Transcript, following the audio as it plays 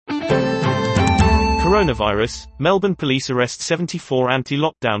Coronavirus, Melbourne police arrest 74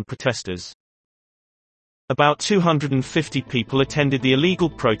 anti-lockdown protesters. About 250 people attended the illegal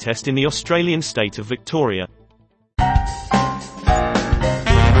protest in the Australian state of Victoria.